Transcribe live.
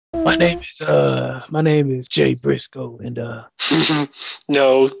My name is Jay Briscoe, and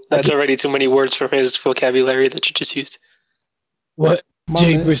No, I that's get already too many words from his vocabulary that you just used. what My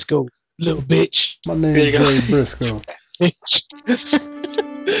Jay name, Briscoe, little bitch. my There name you go. Jay Briscoe. Bitch.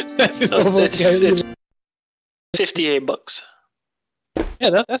 That's his Oh, whole it's vocabulary. $58 Yeah,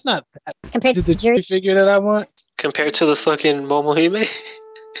 that's not bad. Compared Did to the Jerry, jury figure that I want? compared to the fucking Momohime.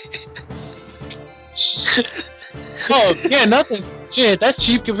 Oh yeah, nothing. Shit, that's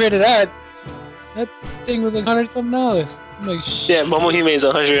cheap compared to that. That thing was like $100 something. I'm like, Yeah, Momohime is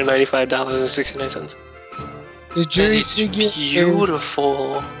 $195.69. the And jury it's figure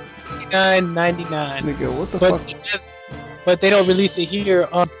beautiful. is $9.99. Nigga, what the But fuck? but they don't release it here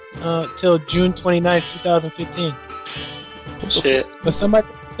till June 29th, 2015. Shit. But somebody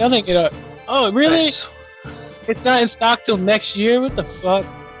selling it up. Oh, really? I It's not in stock till next year? What the fuck?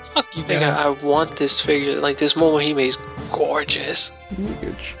 Fuck you Nigga, guys. I want this figure. Like, this Momohime is gorgeous.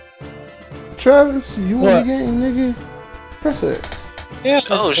 Nigga, Travis, you want What? the game, nigga? Press X. Yeah.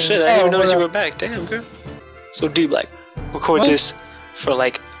 Oh shit, I didn't even notice you what were up? back. Damn, girl. So, dude, like, record What? this for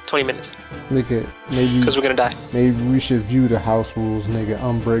like 20 minutes. Nigga, maybe Because we're gonna die. we should view the house rules, nigga.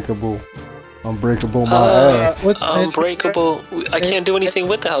 Unbreakable my ass. What? Unbreakable. I can't do anything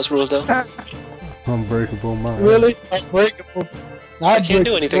with the house rules, though. Unbreakable my ass. Really? Unbreakable. I can't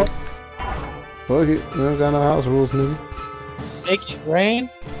do anything. Fuck it, we don't got no house rules, nigga. Make it rain?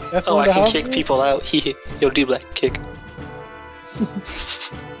 That's Oh, one I of the can house kick rules? people out. Hee Yo, D Black, kick.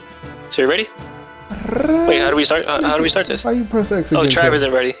 So, you ready? Wait, how do we start? How do we start this? Why you press X Oh, again? Trav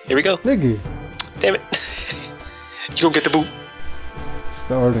isn't ready. Here we go. Nigga, Damn it. You gonna get the boot.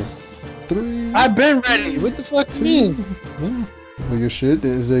 starting. 3, I've been ready. What the fuck you mean? 1. Well, your shit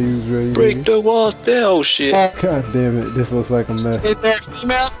didn't say you was ready. Break nigga. the walls down. Oh, shit. God damn it, this looks like a mess. Is there a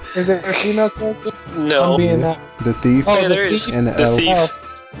female? Is there a female character? No. I'm being that. The thief Oh, Yeah, there is. and the The elf. thief Elf.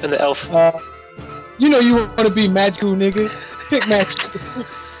 and the elf. You know you want to be magical, nigga. Pick magical.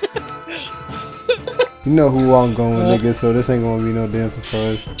 You know who I'm going with, Uh, nigga, so this ain't gonna be no damn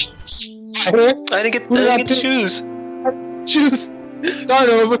surprise. I didn't get, Who did I to pick? choose. Choose. Start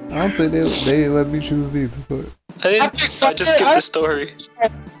over. I don't think they didn't let me choose either. But I just skipped the story.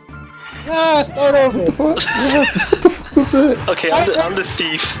 Ah, start over. what the fuck? What happened? What the fuck was that? Okay, I'm the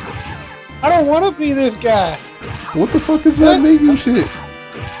thief. I don't want to be this guy. What the fuck is that making shit?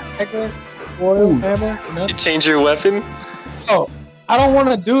 Dagger, foil, Ooh. hammer, You nothing. change your weapon. Oh, I don't want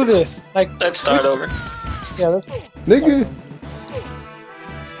to do this. Like, Let's start over. yeah, let's. Nigga?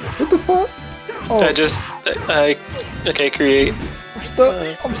 What the fuck? Oh, Okay, create.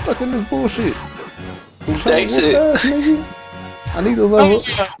 I'm stuck in this bullshit. I'm trying to Exit. whoop ass, nigga. I need to level.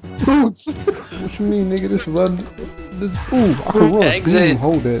 Boots. What you mean, nigga? This is this. Ooh, I can run. Exit. Ooh,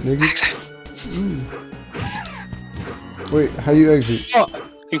 hold that, nigga. Exit. Ooh. Wait, how you exit?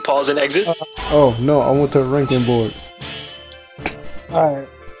 You pause and exit. Oh no, I went to ranking boards. All right.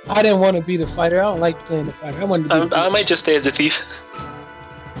 I didn't want to be the fighter. I don't like playing the fighter. I wanted to be. the I might just stay as the thief.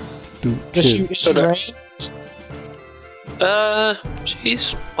 Dude, Does she, shit, is she So that- rain?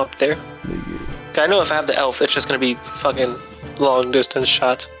 She's up there. nigga. I know if I have the elf, it's just gonna be fucking long distance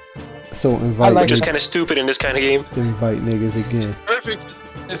shots. So invite, like Which is niggas, kind of stupid in this kind of game. invite niggas again. Perfect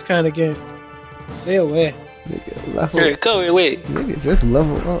for this kind of game. Stay away. Nigga, level. Here, go wait. Nigga, just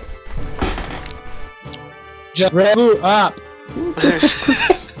level up. Just Revel up.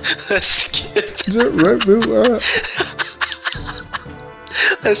 Skip. Just level up.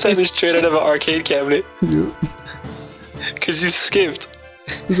 That sounded straight out of an arcade cabinet. Yeah. Cause you skipped.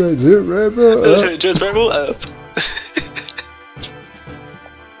 It's like, just level up. Just rebel up.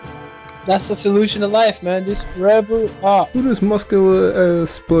 That's the solution to life, man. Just Revel up. Who this muscular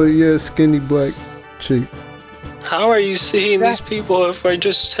ass but yeah skinny black chick? How are you seeing these people if I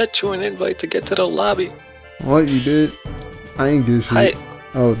just sent you an invite to get to the lobby? What you did? I ain't get shit.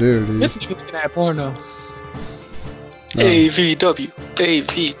 Oh, there it This is. nigga looking at porno. No. AVW.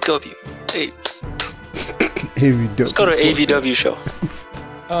 AVW. A. Heavy dope. Let's go to AVW show.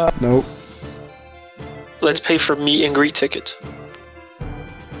 Nope. Let's pay for meet and greet tickets.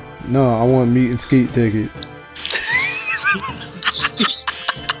 No, I want meet and skeet ticket.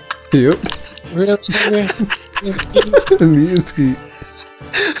 Yep. Real nigga. Meet and skeet.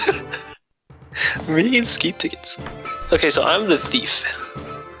 Meet and skeet tickets. Okay, so I'm the thief.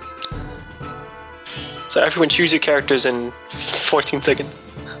 So everyone choose your characters in 14 seconds.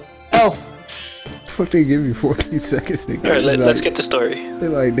 Oh, Fuck, they give me 14 seconds. Nigga. Alright, It's let's like- get the story. They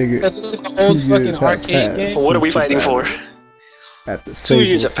like, nigga. that's just an old 2 fucking years have arcade passed game. What are we since the fighting for? battle. At the 2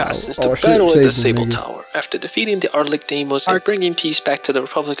 years have Sable passed since Tower. the battle at the Sable nigga. Tower. After defeating the Ardlick Deimos and bringing peace back to the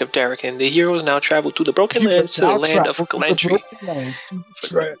Republic of Darrakan, the heroes now travel to the Broken Lands to the land of Galantry.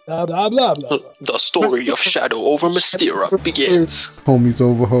 Blah, blah, blah, blah. The story of Shadow over Mystera begins. Homies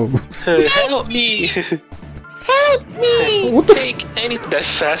over hoes. Help me! Help me! Take any that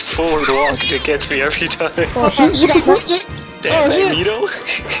fast forward walk that gets me every time. Oh shit, She got magic. Damn, shit. Magneto.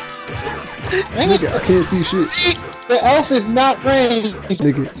 nigga, I can't see shit. The elf is not ranged.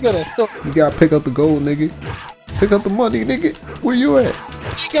 Nigga. You gotta pick up the gold, nigga. Pick up the money, nigga. Where you at?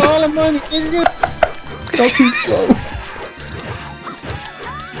 You got all the money, nigga. Don't too slow.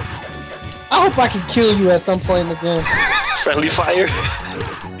 I hope I can kill you at some point in the game. Friendly fire.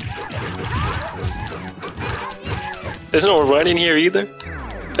 There's no running here either.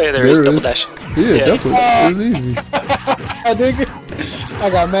 Hey, there is double dash. Yeah, definitely. It's easy. I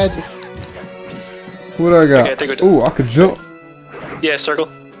got magic. What I got? Okay, I think we're done. Ooh, I could jump. Yeah, circle.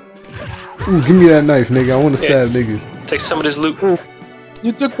 Ooh, give me that knife, nigga. I want to stab niggas. Take some of this loot.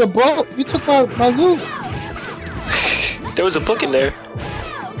 You took the boat. You took my loot. There was a book in there.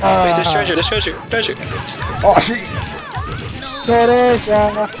 Wait, there's treasure. There's treasure. Treasure. Oh shit!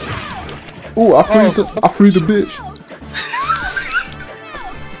 Treasure. Ooh, I freed the bitch.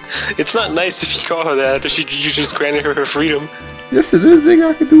 It's not nice if you call her that after you just granted her freedom. Yes, it is, nigga.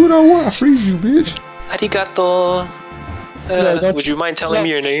 I can do what I want. I freed you, bitch. Arigato. Would you mind telling me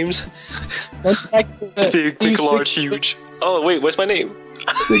your names? Big, large, huge. Oh, wait, what's my name?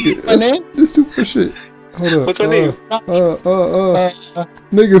 Nigga, My name? This super shit. Hold up. What's my name?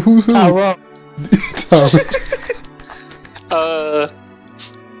 Nigga, who's who? Tyrone.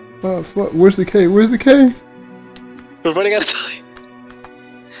 Fuck. Where's the K? Where's the K? We're running out of time.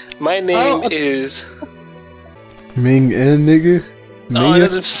 My name is... Ming N, nigga. Oh, it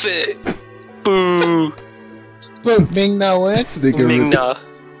doesn't fit. Boo. Ming Na what? Ming Na.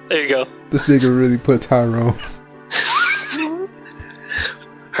 There you go. This nigga really put Tyrone.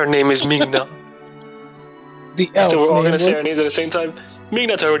 Her name is Ming Na. The elf. So we're all gonna say our names at the same time. Ming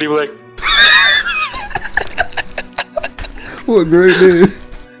Na Tyrone, you like. What great name.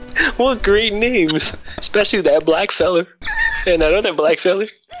 What great names. Especially that black feller. And that other black feller.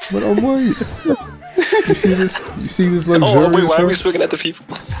 But I'm white. You see this? You see this luxurious? Oh wait, why are we swinging at the people?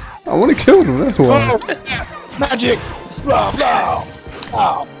 I want to kill them. That's why. Magic. Blah blah.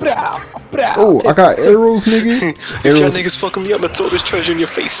 Oh, blah, blah. Oh, I got arrows, nigga. If y'all niggas fucking me up, I'm gonna throw this treasure in your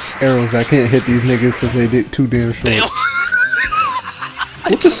face. Arrows. I can't hit these niggas because they did too damn short. Damn.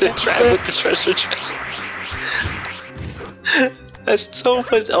 I just said trap with the treasure chest. That's so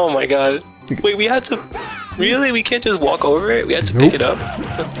much. Oh my god. Wait, we had to. Really? We can't just walk over it? We had to pick it up?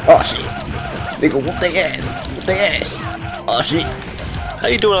 Oh shit. Nigga, whoop they ass. Whoop they ass. Oh shit. How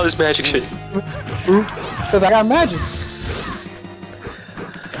you doing all this magic shit? Oops. Because I got magic.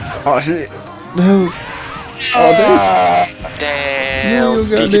 Oh shit. No. Oh damn. No, you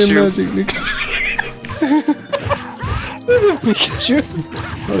got Pikachu. magic, nigga. Pikachu.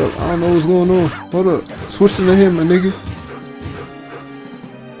 Hold up. I don't know what's going on. Hold up. Switching to him, my nigga.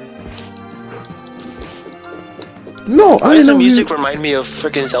 No, Why I does didn't the know music remind me of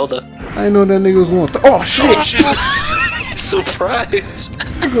freaking Zelda? I didn't know that nigga was going. Oh shit! Oh shit! Surprise!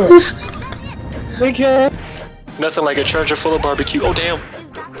 Dickhead. Nothing like a treasure full of barbecue. Oh damn!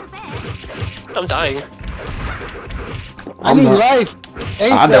 I'm dying. I need life.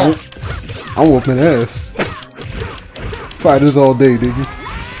 I don't. I'm whooping ass. Fighters all day, nigga.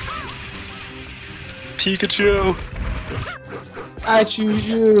 Pikachu! I choose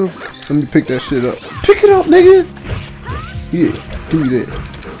you. Let me pick that shit up. Pick it up, nigga! Yeah, give me that.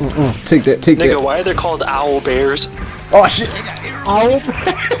 Take that, take that. Nigga, why are they called owl bears? Oh shit! Owl.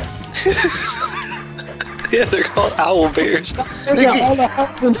 Yeah, they're called owl bears. They got all the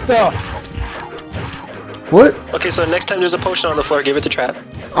help and stuff. What? Okay, so next time there's a potion on the floor, give it to Trap.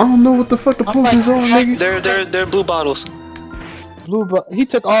 I don't know what the fuck the potions are, nigga. They're blue bottles. He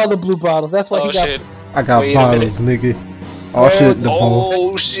took all the blue bottles. That's why Oh he got. shit. I got Wait a bottles, nigga. Oh shit, the ball.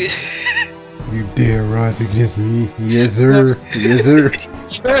 Oh shit. You dare rise against me? Yes, sir. Yes, sir.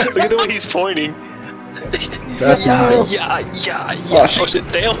 Look at the way he's pointing. That's yeah. Oh shit. Oh shit,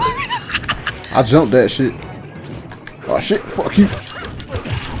 damn. I jumped that shit. Oh shit, fuck you.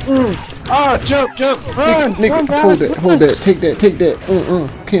 Oh, jump, run, Nigga, run, hold that, take that.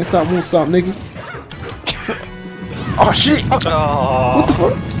 Can't stop, won't stop, nigga. Oh shit. What the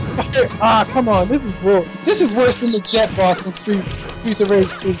fuck? Ah, come on, this is bull. This is worse than the jet boss from Streets of Rage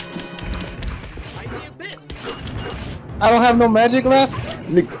 2. I don't have no magic left.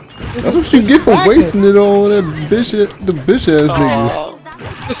 Nigga, that's what you get for wasting it on that bitch, the bitch ass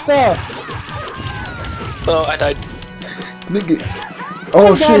niggas. Good stuff. Oh, I died. Nigga.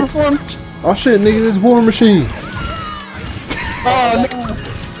 Oh shit. Oh shit, nigga, this war machine. Oh no.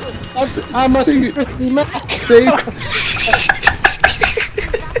 I must be Christy Mac. Save.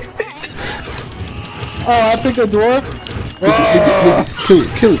 Oh, I picked a dwarf. Nigga,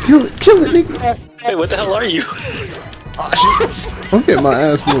 kill it, nigga. Wait, what the hell are you? Oh shit. I'm getting my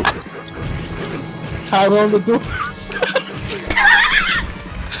ass whooped. Tyrone the door.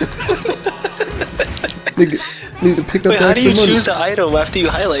 Nigga, need to pick up. Wait, how do you choose the item after you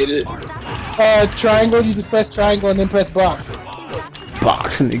highlight it? Triangle. You just press triangle and then press box.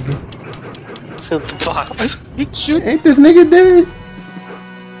 Box, nigga. The box. He shoot. Ain't this nigga dead?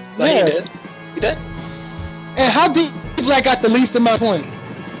 No, he dead. He dead? And how deep Black got the least amount of points?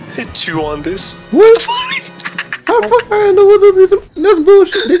 2 on this. What? How the fuck I know what this? That's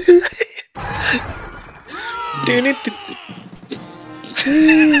bullshit,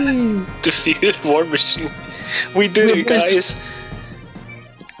 nigga. Defeated War Machine. We did it, guys.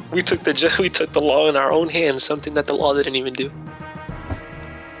 We took the law in our own hands, something that the law didn't even do.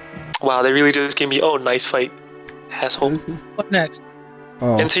 Wow, they really just gave me. Oh, nice fight, asshole. What next?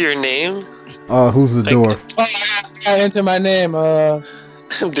 Oh. Enter your name. Who's the dwarf? Oh, I enter my name.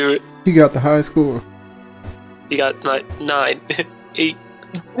 Do it. He got the high score. He got 9, 8.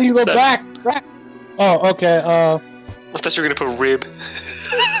 So you go 7. back. Oh, okay. I thought you were gonna put rib.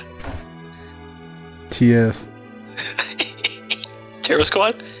 TS. Terror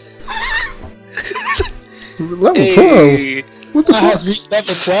Squad. Level Hey. 12. What the I fuck? has reached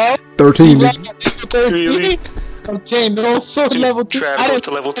level 12. 13. Level Nigga. 13. Really? Okay, no, so level 2. Trav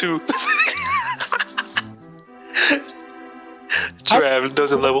to level 2. Trav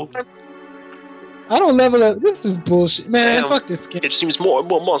doesn't level. I don't level up. This is bullshit, man. Damn. Fuck this game. It seems more and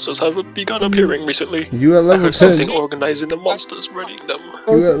more monsters have begun appearing recently. You at I level heard 10. something organizing the monsters, running them.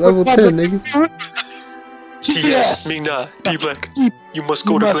 You at level 10, nigga. TS, Ming-Na, D-Black. You must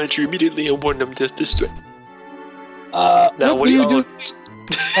go to Planetary immediately and warn them there's this threat. Now what do you do?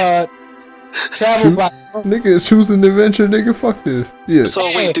 Travel Shoot. by. Nigga, choose an adventure, nigga. Fuck this. Yeah. So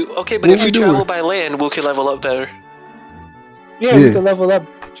wait, okay, but What if we we travel doing? by land, we can level up better. Yeah, we can level up.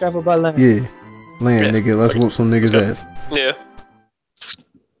 Travel by land. Yeah. Land, Yeah. nigga. Let's whoop some niggas' ass. Yeah.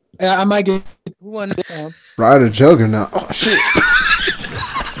 Yeah, I might get one this time. Ride a juggernaut. Oh, shit.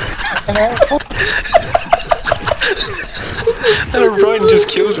 That run just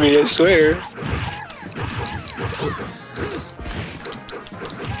kills me, I swear.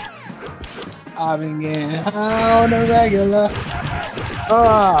 I've been getting on the regular.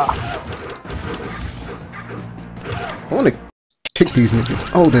 Ah. I wanna kick these niggas.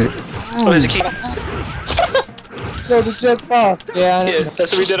 Hold it. Oh, there's a key. So the jet lost. Yeah. Yeah,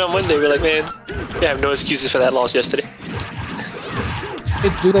 that's what we did on Monday. We're like, man, I have no excuses for that loss yesterday.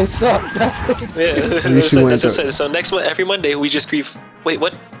 Do they suck? That's what it's Yeah, that's what it says. So next month, every Monday, we just grieve. Wait,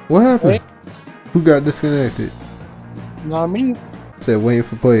 what? What happened? Wait. Who got disconnected? Not me. Said waiting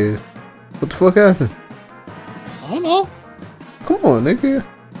for players. What the fuck happened? I don't know. Come on, nigga.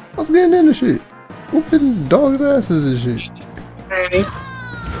 I was getting into shit. Whooping dogs' asses and shit. Hey.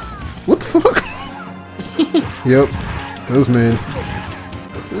 What the fuck? Yep. Those men.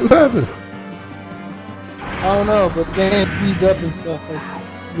 What happened? I don't know, but the game speeds up and stuff like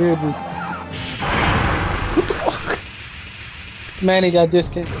weirdly. What the fuck? Manny got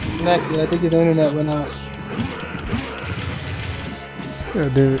disconnected. I think his internet went out.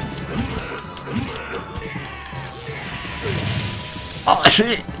 God damn it. Oh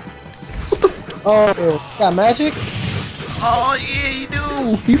shit! What the f— Oh, got magic? Oh yeah, you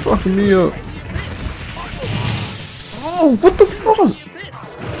do! He fucking me up. Oh, what the fuck?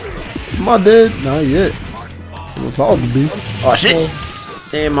 Am I dead? Not yet. I'm about to be. Oh shit!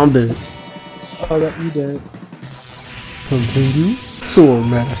 Damn, I'm dead. Oh, that you did. Continue. Sword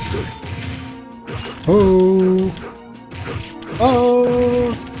Master. Oh.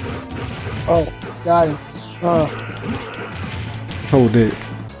 Oh. Oh, got him. Hold it.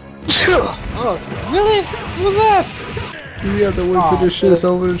 Oh, really? What was that? We have to wait for this shit's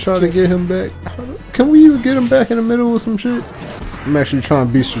over to try to get him back. Can we even get him back in the middle of some shit? I'm actually trying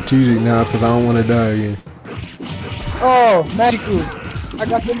to be strategic now because I don't want to die again. Oh, magical. I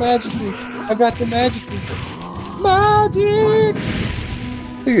got the magical. I got the magical. Magic!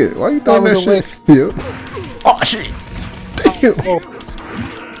 Nigga, why you throwing that shit? Yep. Oh shit! Damn! Oh.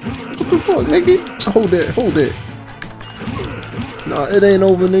 What the fuck, nigga? Hold that, hold that. Nah, it ain't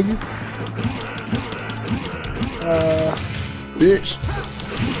over, nigga. Bitch.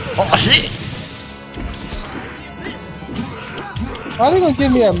 Oh shit! Why are they gonna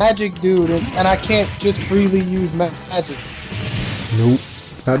give me a magic dude and I can't just freely use magic? Nope.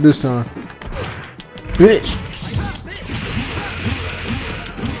 Not this time. Bitch!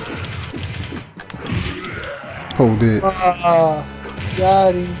 Hold it.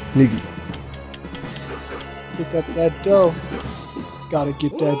 Got him. Nigga. Pick up that dough. Gotta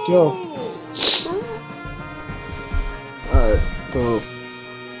get that dough. Alright, so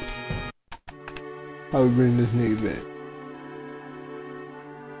how we bring this nigga back?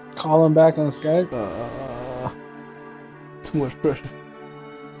 Call him back on Skype. Too much pressure.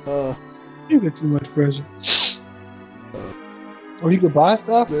 You got too much pressure. Or you could buy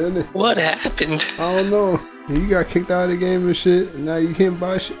stuff? Man, What happened? I don't know. You got kicked out of the game and shit, and now you can't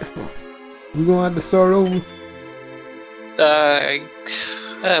buy shit. We gonna have to start over. I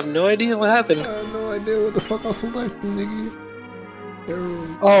have no idea what happened. I have no idea what the fuck I'm selecting, nigga.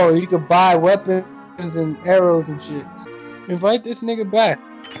 Arrows. Oh, you could buy weapons and arrows and shit. Invite this nigga back.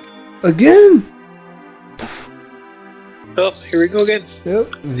 Again? Oh, here we go again.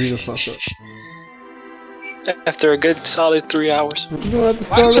 Yep. You the fuck up. After a good solid 3 hours. You gonna have to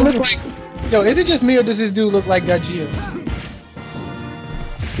Why start does it over. look like... Yo, is it just me or does this dude look like Gajia?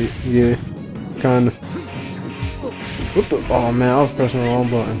 Yeah, kinda. What the? Oh man, I was pressing the wrong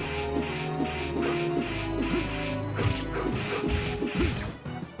button.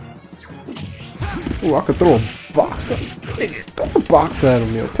 Ooh, I could throw a box at nigga. Throw a box at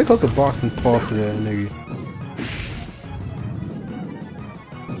him, yo. Pick up the box and toss it at a nigga.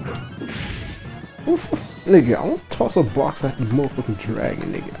 Oof. Nigga, I want to toss a box at the motherfucking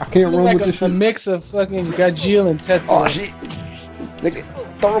dragon, nigga. I can't run Like with this a shit. mix of fucking Gajil and Tetsuo. Oh shit. Nigga,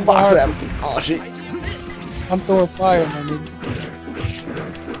 throw a box at him. Oh shit. I'm throwing fire, my nigga.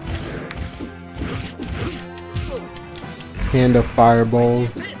 Hand up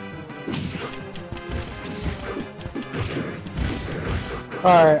fireballs.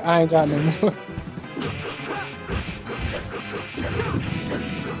 Alright, I ain't got no more.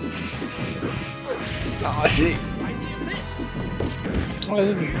 Oh shit. Oh,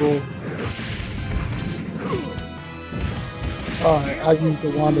 this is cool. Alright, I used the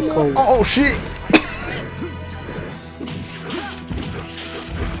Wanda code. Oh shit.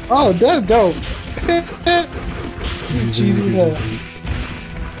 Oh, that's dope. Cheesy hell.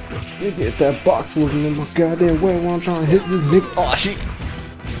 Nigga, if that box wasn't in my goddamn way while I'm trying to hit this nigga. Oh shit.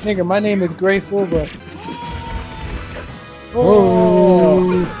 Nigga, my name is Grateful, but...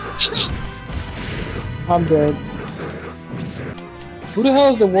 Oh. I'm dead. Who the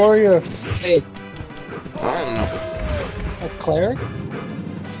hell is the warrior? Hey, I don't know. a cleric?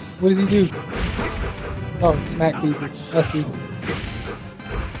 What does he do? Oh, smack people. I see.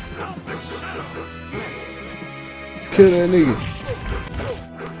 Kill that nigga.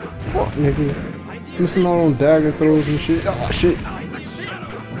 Fuck nigga. Missing out on dagger throws and shit. Oh shit.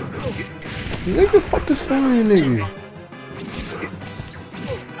 Nigga, fuck this flying nigga.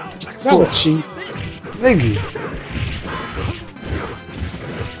 That was cheap. Nigga.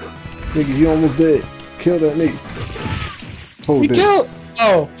 Nigga, you almost dead. Kill that nigga. Hold You it. killed!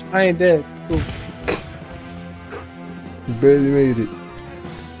 Oh, I ain't dead. Cool. You barely made it.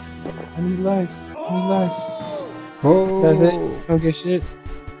 I need life. I need life. Oh. That's it. Don't get shit.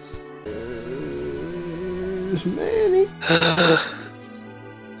 It's Manny.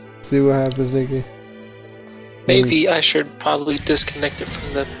 See what happens, nigga. Maybe I should probably disconnect it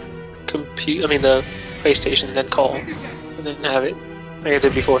from the computer. I mean the PlayStation, then call, and then have it like I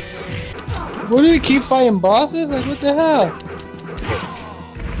did before. What do we keep fighting bosses? Like, what the hell?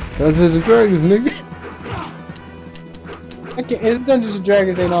 Dungeons and Dragons, nigga. I can't. It's Dungeons and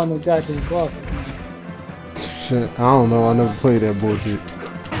Dragons ain't on no goddamn bosses. Shit, I don't know. I never played that bullshit.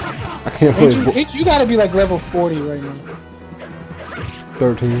 I can't play You gotta be like level 40 right now.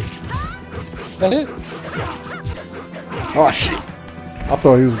 13. That's it? Oh shit! I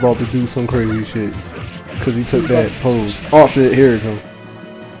thought he was about to do some crazy shit. Cause he took that pose. Oh shit, here it comes.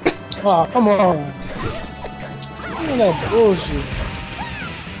 Oh, come on. Look at that bullshit.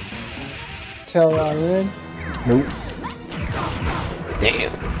 Tell Iron. Nope.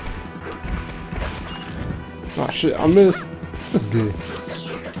 Damn. Oh shit, I missed. That's good.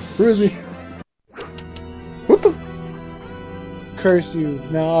 Really? What the? Curse you.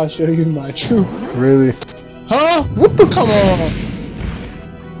 Now I'll show you my truth. Really? Huh? What the? Come on.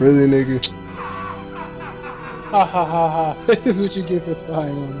 Really, nigga? Ha ha ha ha. This is what you get for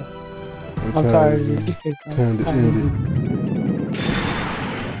spying on me. I'm tired of you. Time to end it.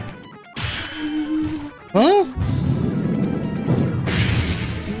 Huh?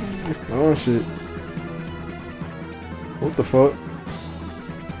 Oh shit. What the fuck?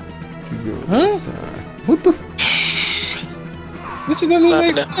 Keep going this time. What the? This shit doesn't even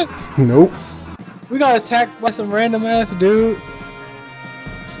make sense. Nope. We got attacked by some random ass dude.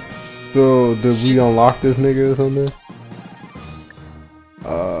 So, did we unlock this nigga or something?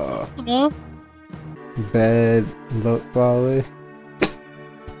 Huh? bad luck volley.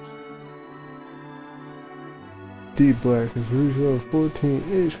 D Black is usual 14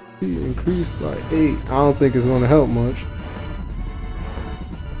 HP increased by 8. I don't think it's gonna help much.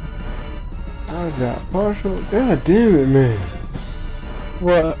 I got partial. God damn it, man.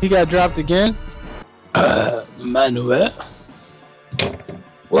 What? He got dropped again? Manuel.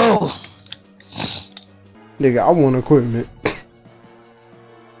 Whoa. Nigga, I want equipment.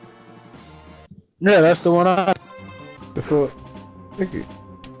 Yeah, that's the one I. The fuck? Nigga.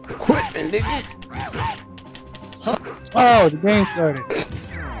 Equipment, nigga. Huh? Oh, the game started.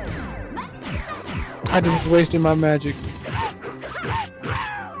 I just wasted my magic.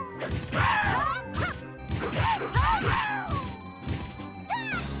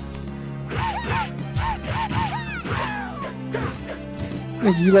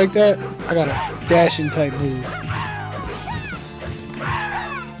 You like that? I got a dashing type move.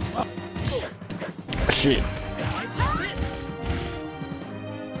 Shit.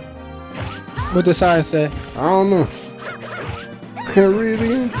 What the sign say? I don't know. Can't read it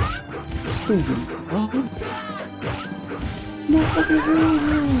again. Stupid. Motherfucking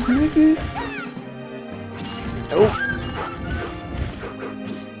hellhounds, nigga. Oh.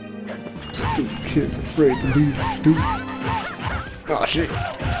 Stupid kids afraid to leave the stupid. Oh shit.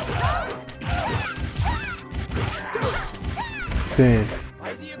 Damn.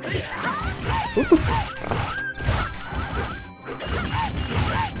 What the fuck?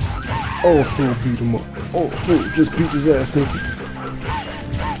 Oh, Smooth beat him up. Oh, Smooth just beat his ass, nigga.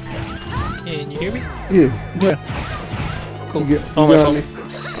 Can you hear me? Yeah. Yeah. Cool. You On my got phone. me?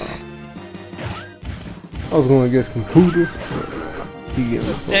 I was going against computer. He get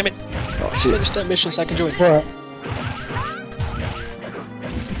me. Damn it. Oh shit. Finish that mission so I can join. What?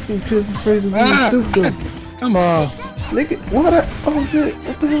 Stupid kids afraid to be stupid. Come on. Nigga, what? Oh shit.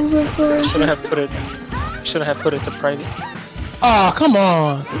 What the hell was that sign? Should I have put it? Should I have put it to private? Oh, come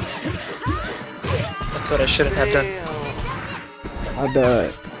on. That's what I shouldn't have done. I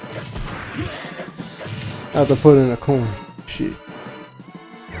died. I have to put in a coin. Shit.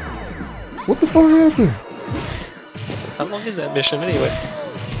 What the fuck happened? How long is that mission anyway?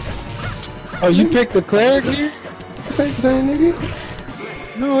 Oh, you picked the cleric here? This ain't the same nigga.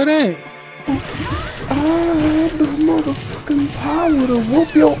 No, it ain't. I have the motherfucking power to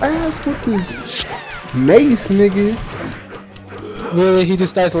whoop your ass with this mace, nigga. Really? He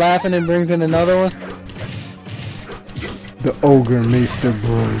just starts laughing and brings in another one? The ogre mace the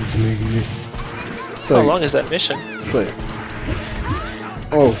bros, nigga. So, How long is that mission? like,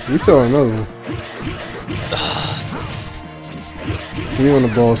 oh, we saw another one. You on the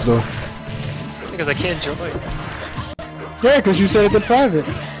boss though? Because I can't join. Yeah, because you said it in private.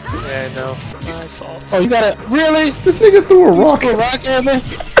 Yeah, I know. My fault. Oh, you gotta. Really? This nigga threw a rock A at rock at me?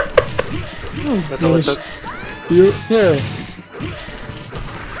 That's all it took. you. Yeah.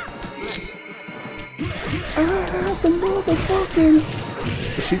 I have the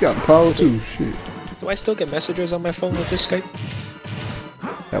motherfucking. She got power too. Shit. Do I still get messages on my phone with this Skype?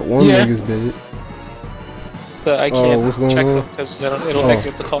 That one Yeah. nigga's dead. But I Oh, can't what's going check on? them because it'll Oh.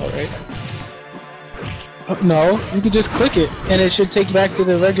 exit the call, right? No, you can just click it and it should take you back to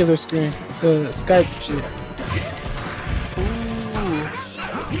the regular screen. The Skype shit.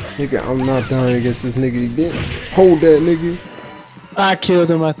 Nigga, I'm not down against this nigga again. Hold that nigga. I killed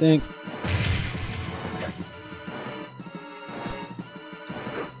him, I think.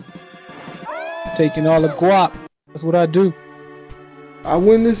 Taking all the guap. That's what I do. I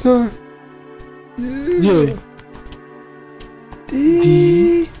win this time. Yeah.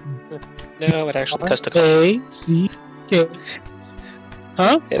 D. No, it actually cuts the call. A-C-K.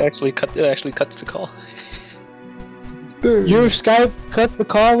 Huh? It actually cuts the call. Your Skype cuts the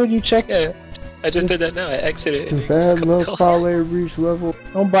call when you check it. Yeah, I just did that now. I exited and it Bad cut the luck call. parlay reach level.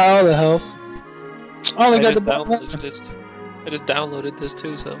 Don't buy all the health. I only got the best I just downloaded this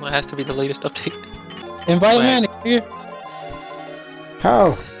too, so it has to be the latest update. Invite Swag. Manny here.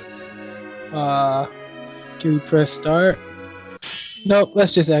 How? Can we press start? Nope,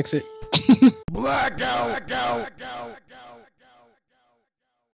 let's just exit. Blackout.